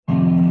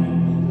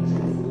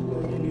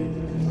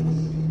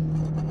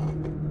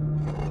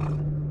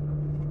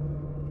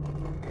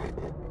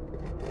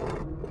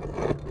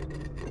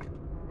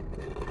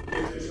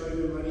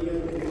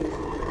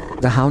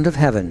The Hound of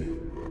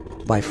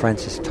Heaven by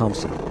Francis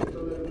Thompson.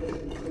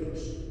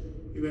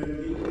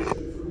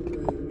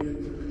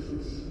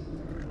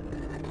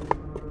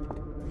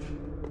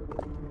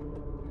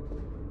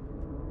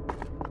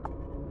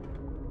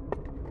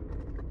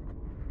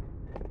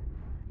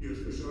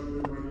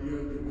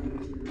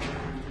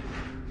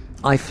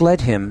 I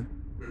fled him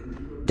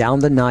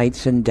down the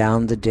nights and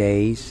down the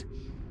days.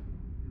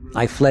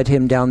 I fled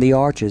him down the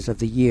arches of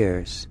the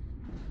years.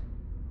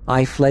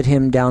 I fled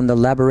him down the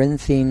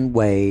labyrinthine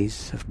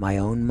ways of my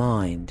own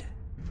mind,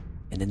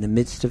 and in the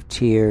midst of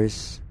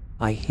tears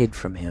I hid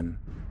from him,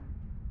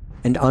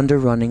 and under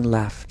running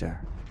laughter.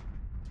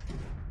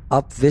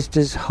 Up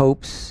vistas'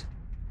 hopes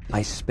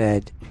I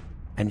sped,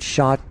 and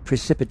shot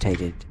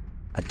precipitated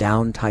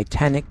adown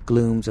titanic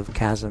glooms of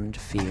chasmed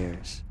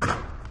fears.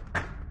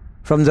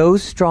 From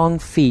those strong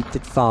feet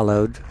that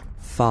followed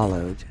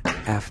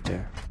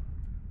after,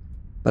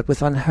 but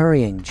with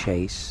unhurrying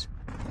chase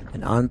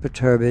and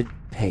unperturbed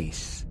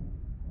pace,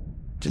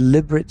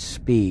 deliberate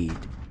speed,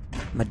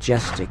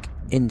 majestic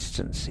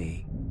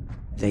instancy,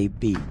 they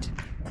beat,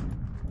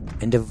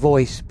 and a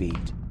voice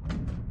beat,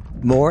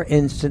 more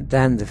instant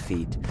than the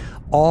feet.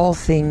 All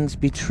things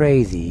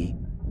betray thee,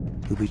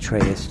 who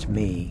betrayest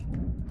me.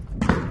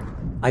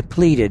 I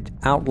pleaded,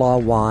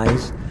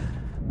 outlaw-wise,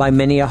 by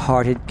many a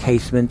hearted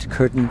casement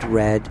curtained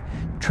red,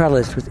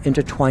 trellised with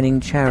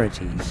intertwining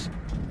charities.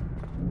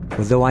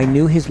 For though I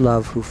knew his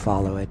love who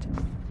follow it,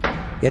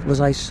 yet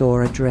was I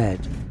sore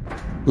adread,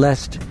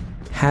 lest,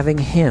 having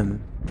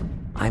him,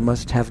 I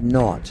must have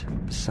naught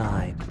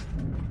beside.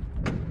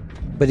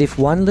 But if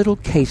one little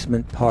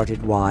casement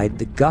parted wide,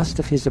 the gust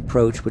of his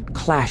approach would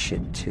clash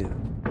it to.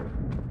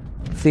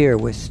 Fear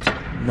wist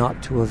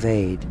not to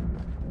evade,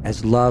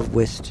 as love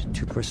wist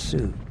to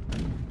pursue.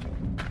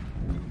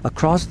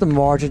 Across the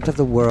margent of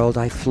the world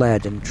I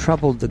fled, and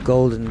troubled the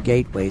golden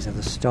gateways of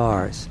the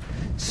stars,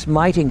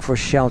 smiting for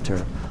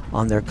shelter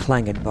on their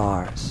clanged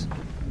bars,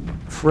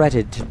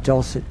 fretted to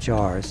dulcet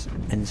jars,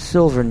 and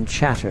silvern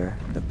chatter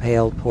the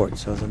pale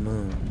ports of the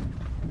moon.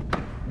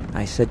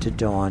 I said to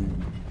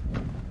dawn,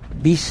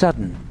 be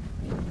sudden,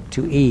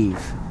 to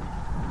eve,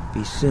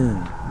 be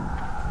soon.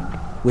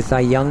 With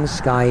thy young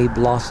skyey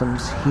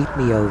blossoms heap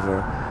me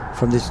over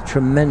from this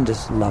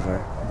tremendous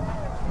lover.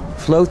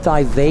 Float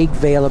thy vague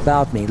veil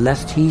about me,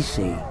 lest he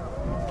see.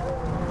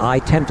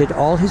 I tempted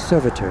all his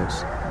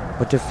servitors,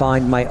 but to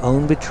find my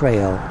own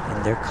betrayal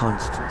in their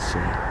constancy.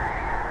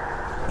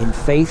 In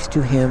faith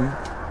to him,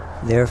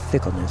 their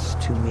fickleness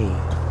to me.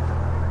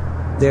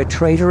 Their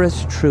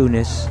traitorous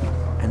trueness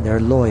and their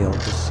loyal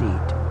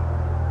deceit.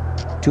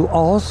 To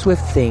all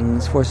swift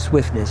things for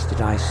swiftness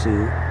did I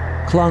sue,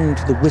 clung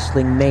to the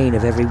whistling mane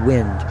of every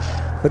wind,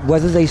 but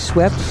whether they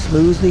swept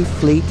smoothly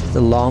fleet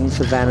the long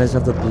savannas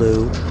of the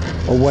blue,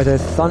 or whether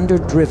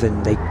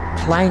thunder-driven they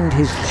clanged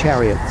his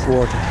chariot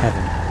thwart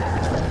heaven,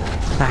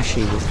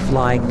 clashy with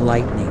flying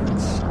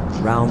lightnings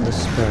round the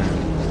spurn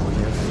on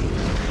their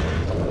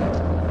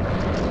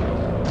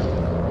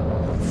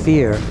feet.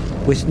 Fear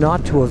wist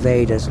not to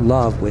evade as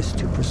love wist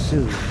to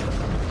pursue.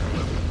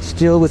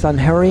 Still with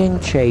unhurrying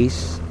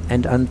chase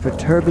and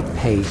unperturbed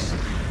pace,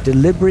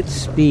 deliberate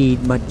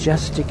speed,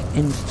 majestic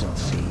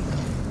instancy,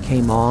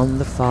 came on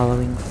the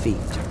following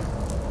feet,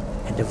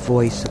 and a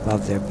voice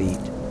above their beat.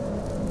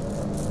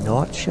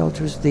 Naught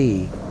shelters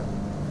thee,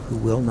 who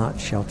will not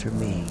shelter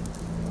me.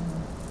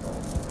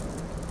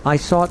 I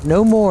sought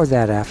no more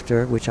that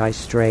after which I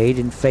strayed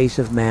in face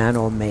of man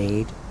or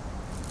maid,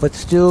 but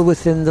still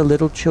within the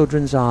little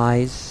children's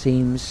eyes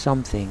seems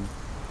something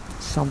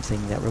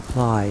that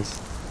replies.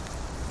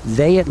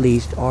 They at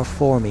least are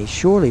for me,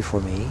 surely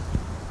for me.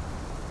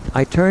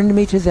 I turned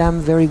me to them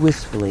very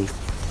wistfully,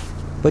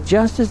 but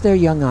just as their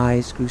young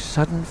eyes grew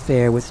sudden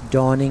fair with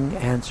dawning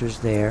answers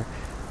there,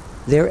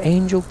 their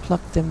angel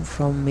plucked them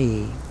from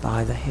me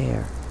by the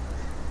hair.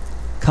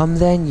 Come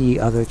then, ye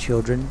other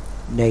children,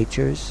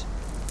 nature's,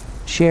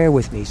 share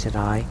with me, said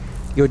I,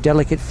 your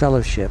delicate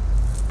fellowship.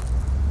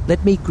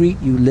 Let me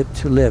greet you lip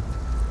to lip.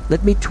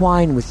 Let me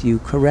twine with you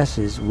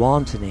caresses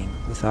wantoning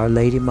with our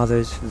Lady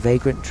Mother's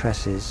vagrant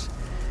tresses,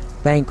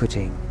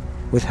 banqueting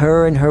with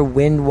her in her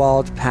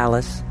wind-walled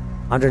palace,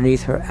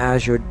 underneath her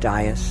azure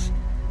dais,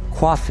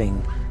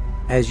 quaffing,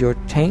 as your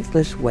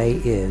taintless way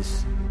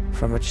is,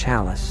 from a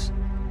chalice.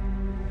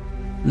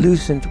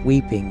 Lucent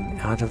weeping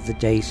out of the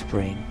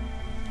day-spring.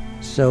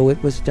 So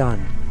it was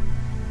done.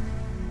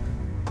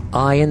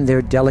 I in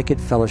their delicate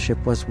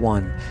fellowship was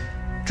one,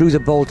 drew the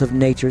bolt of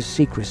nature's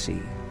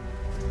secrecy.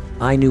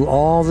 I knew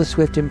all the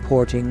swift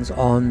importings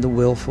on the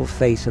wilful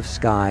face of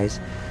skies.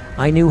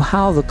 I knew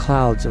how the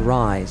clouds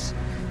arise,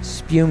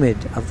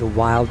 spumed of the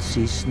wild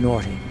sea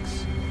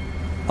snortings.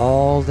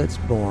 All that's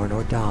born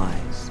or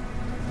dies,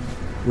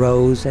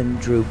 rose and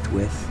drooped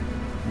with,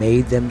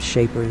 made them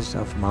shapers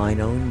of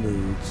mine own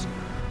moods,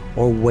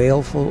 or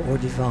wailful or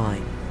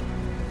divine.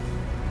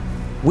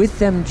 With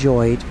them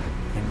joyed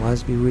and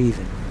was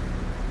bereaven.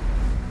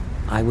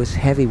 I was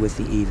heavy with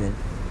the even,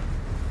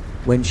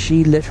 when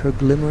she lit her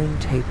glimmering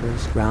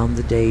tapers round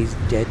the day's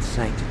dead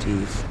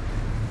sanctities.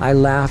 I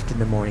laughed in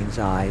the morning's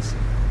eyes,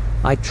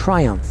 I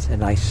triumphed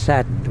and I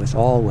saddened with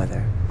all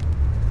weather.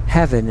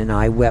 Heaven and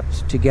I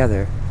wept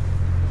together,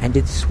 and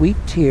its sweet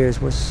tears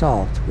were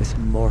salt with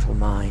mortal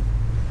mine.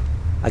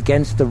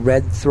 Against the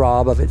red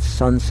throb of its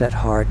sunset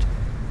heart,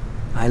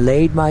 I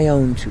laid my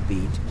own to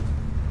beat,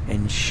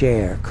 and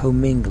share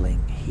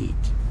commingling heat.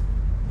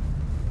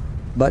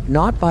 But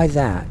not by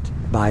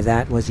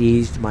that was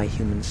eased my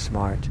human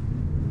smart.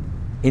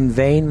 In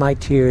vain my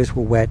tears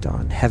were wet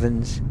on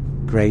heaven's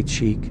grey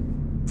cheek,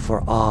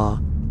 for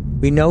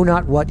we know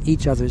not what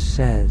each other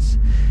says.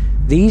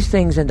 These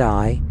things and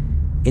I,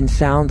 in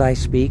sound I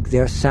speak,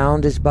 their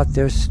sound is but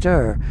their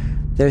stir,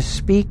 their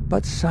speak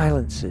but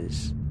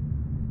silences.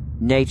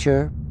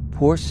 Nature,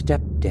 poor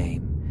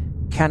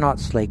stepdame, cannot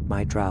slake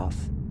my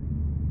drouth.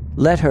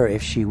 Let her,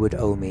 if she would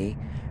owe me,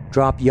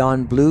 drop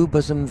yon blue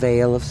bosom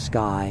veil of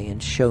sky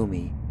and show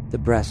me the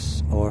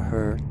breasts o'er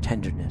her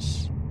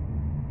tenderness.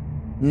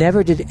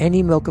 Never did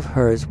any milk of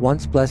hers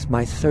once bless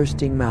my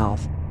thirsting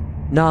mouth.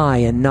 Nigh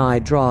and nigh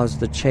draws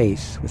the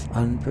chase with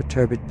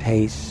unperturbed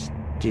pace,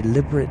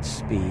 deliberate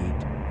speed,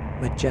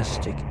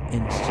 majestic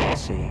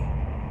instancy.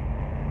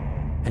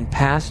 And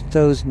past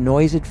those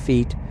noised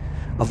feet,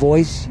 a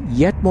voice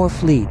yet more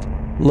fleet,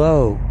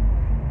 lo,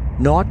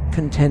 naught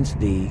contents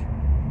thee,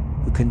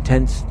 who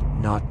contents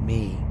not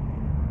me.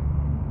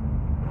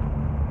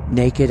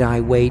 Naked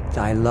I wait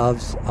thy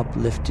love's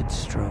uplifted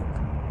stroke.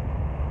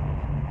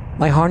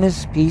 My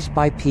harness piece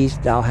by piece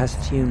thou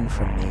hast hewn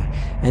from me,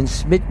 and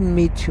smitten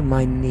me to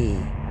my knee.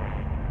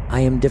 I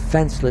am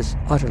defenseless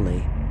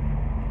utterly.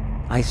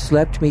 I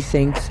slept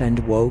methinks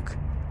and woke,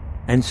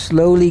 and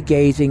slowly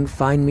gazing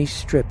find me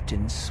stripped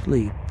in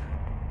sleep.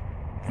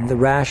 In the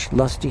rash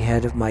lusty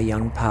head of my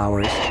young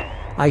powers,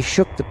 I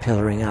shook the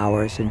pillaring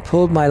hours, and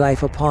pulled my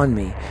life upon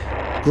me.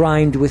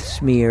 Grimed with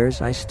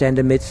smears, I stand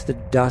amidst the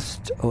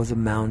dust o' the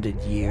mounded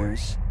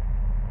years.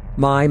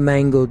 My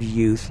mangled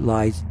youth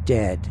lies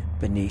dead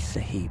beneath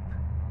the heap.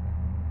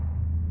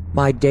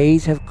 My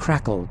days have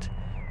crackled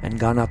and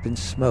gone up in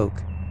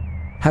smoke,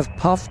 have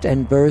puffed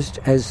and burst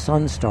as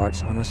sun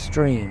starts on a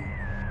stream.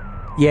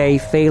 Yea,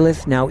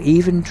 faileth now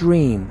even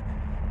dream,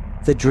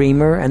 the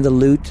dreamer and the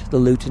lute, the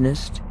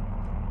lutanist,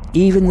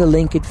 even the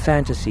linked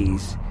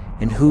fantasies,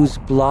 in whose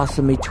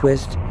blossomy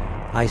twist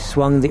I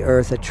swung the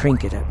earth a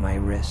trinket at my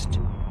wrist,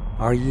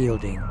 are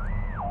yielding.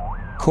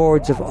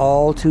 Chords of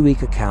all too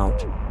weak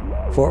account,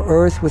 for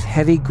earth with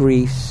heavy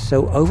griefs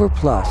so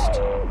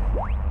overplussed.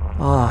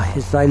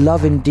 Is thy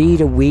love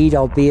indeed a weed,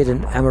 albeit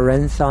an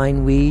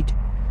amaranthine weed,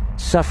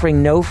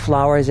 suffering no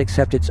flowers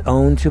except its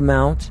own to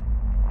mount?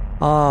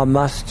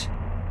 Must,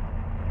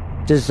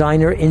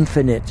 designer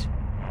infinite,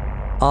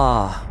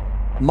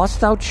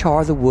 must thou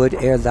char the wood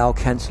ere thou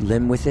canst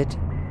limn with it?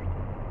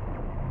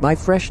 My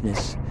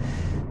freshness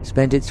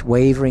spent its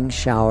wavering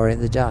shower in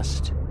the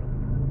dust,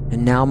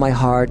 and now my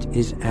heart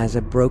is as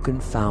a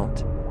broken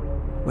fount,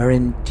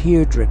 wherein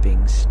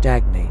tear-drippings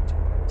stagnate,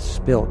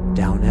 spilt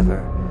down ever,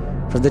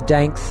 from the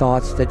dank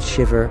thoughts that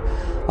shiver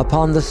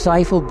upon the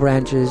sighful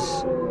branches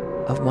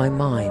of my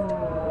mind.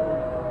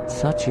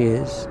 Such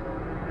is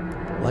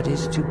what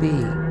is to be.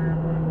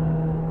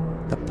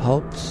 The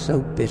pulp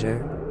so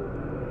bitter,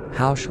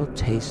 how shall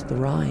taste the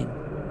rind?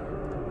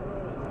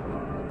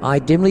 I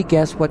dimly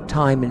guess what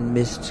time in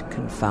mist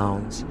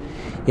confounds,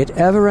 yet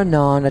ever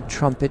anon a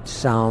trumpet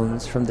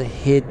sounds from the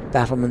hid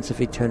battlements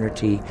of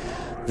eternity.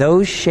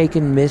 Those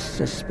shaken mists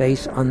a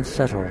space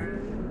unsettle,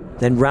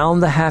 then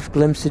round the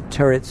half-glimpsed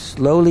turrets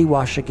slowly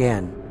wash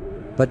again,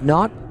 but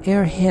not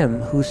ere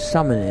him who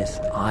summoneth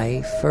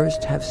I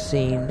first have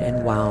seen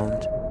and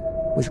wound,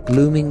 with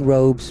glooming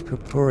robes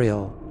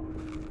purpureal,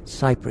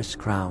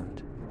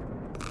 cypress-crowned.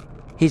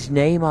 His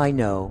name I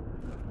know,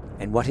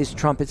 and what his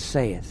trumpet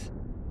saith,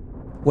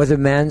 whether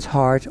man's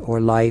heart or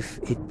life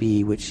it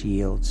be which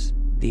yields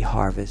the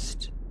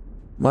harvest.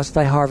 Must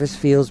thy harvest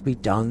fields be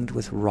dunged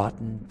with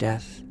rotten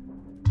death?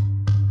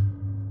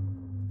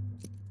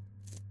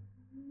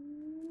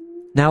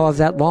 Now of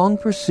that long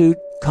pursuit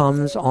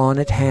comes on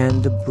at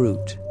hand a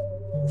brute.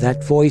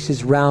 That voice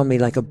is round me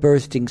like a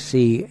bursting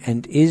sea,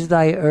 and is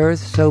thy earth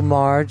so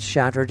marred,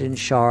 shattered and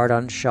shard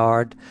on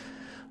shard?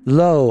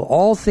 Lo,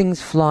 all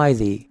things fly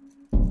thee,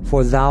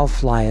 for thou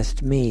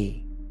fliest me.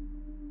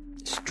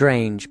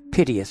 Strange,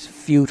 piteous,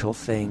 futile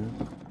thing,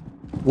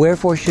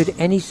 wherefore should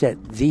any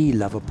set thee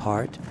love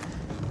apart,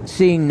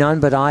 seeing none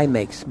but I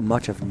makes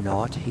much of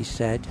naught, he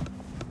said,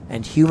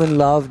 and human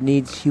love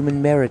needs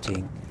human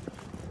meriting.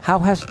 How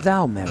hast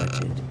thou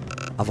merited,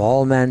 of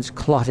all man's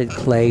clotted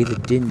clay the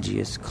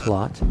dingiest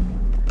clot?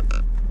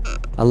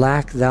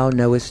 Alack, thou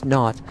knowest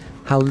not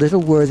how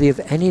little worthy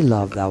of any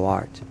love thou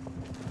art.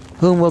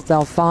 Whom wilt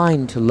thou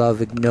find to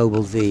love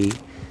ignoble thee,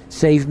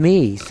 save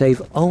me,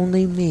 save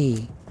only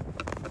me?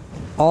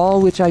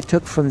 All which I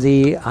took from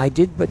thee I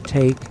did but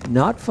take,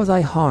 not for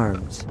thy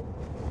harms,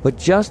 but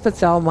just that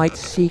thou might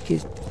seek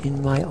it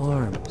in my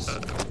arms.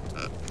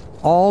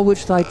 All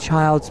which thy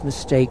child's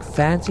mistake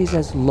fancies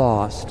as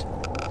lost,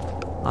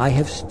 I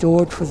have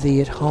stored for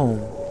thee at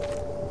home.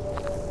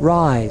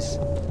 Rise,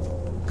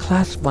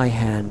 clasp my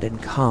hand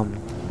and come.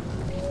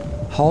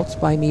 Halts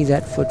by me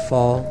that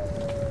footfall,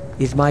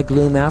 Is my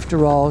gloom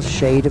after all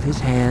shade of his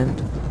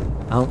hand,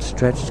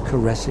 outstretched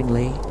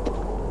caressingly?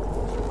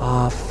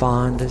 Ah,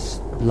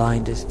 fondest,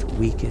 blindest,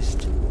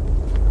 weakest,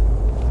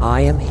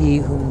 I am he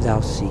whom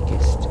thou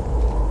seekest.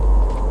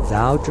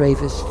 Thou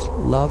dravest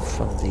love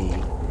from thee,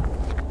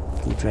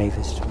 who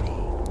dravest me.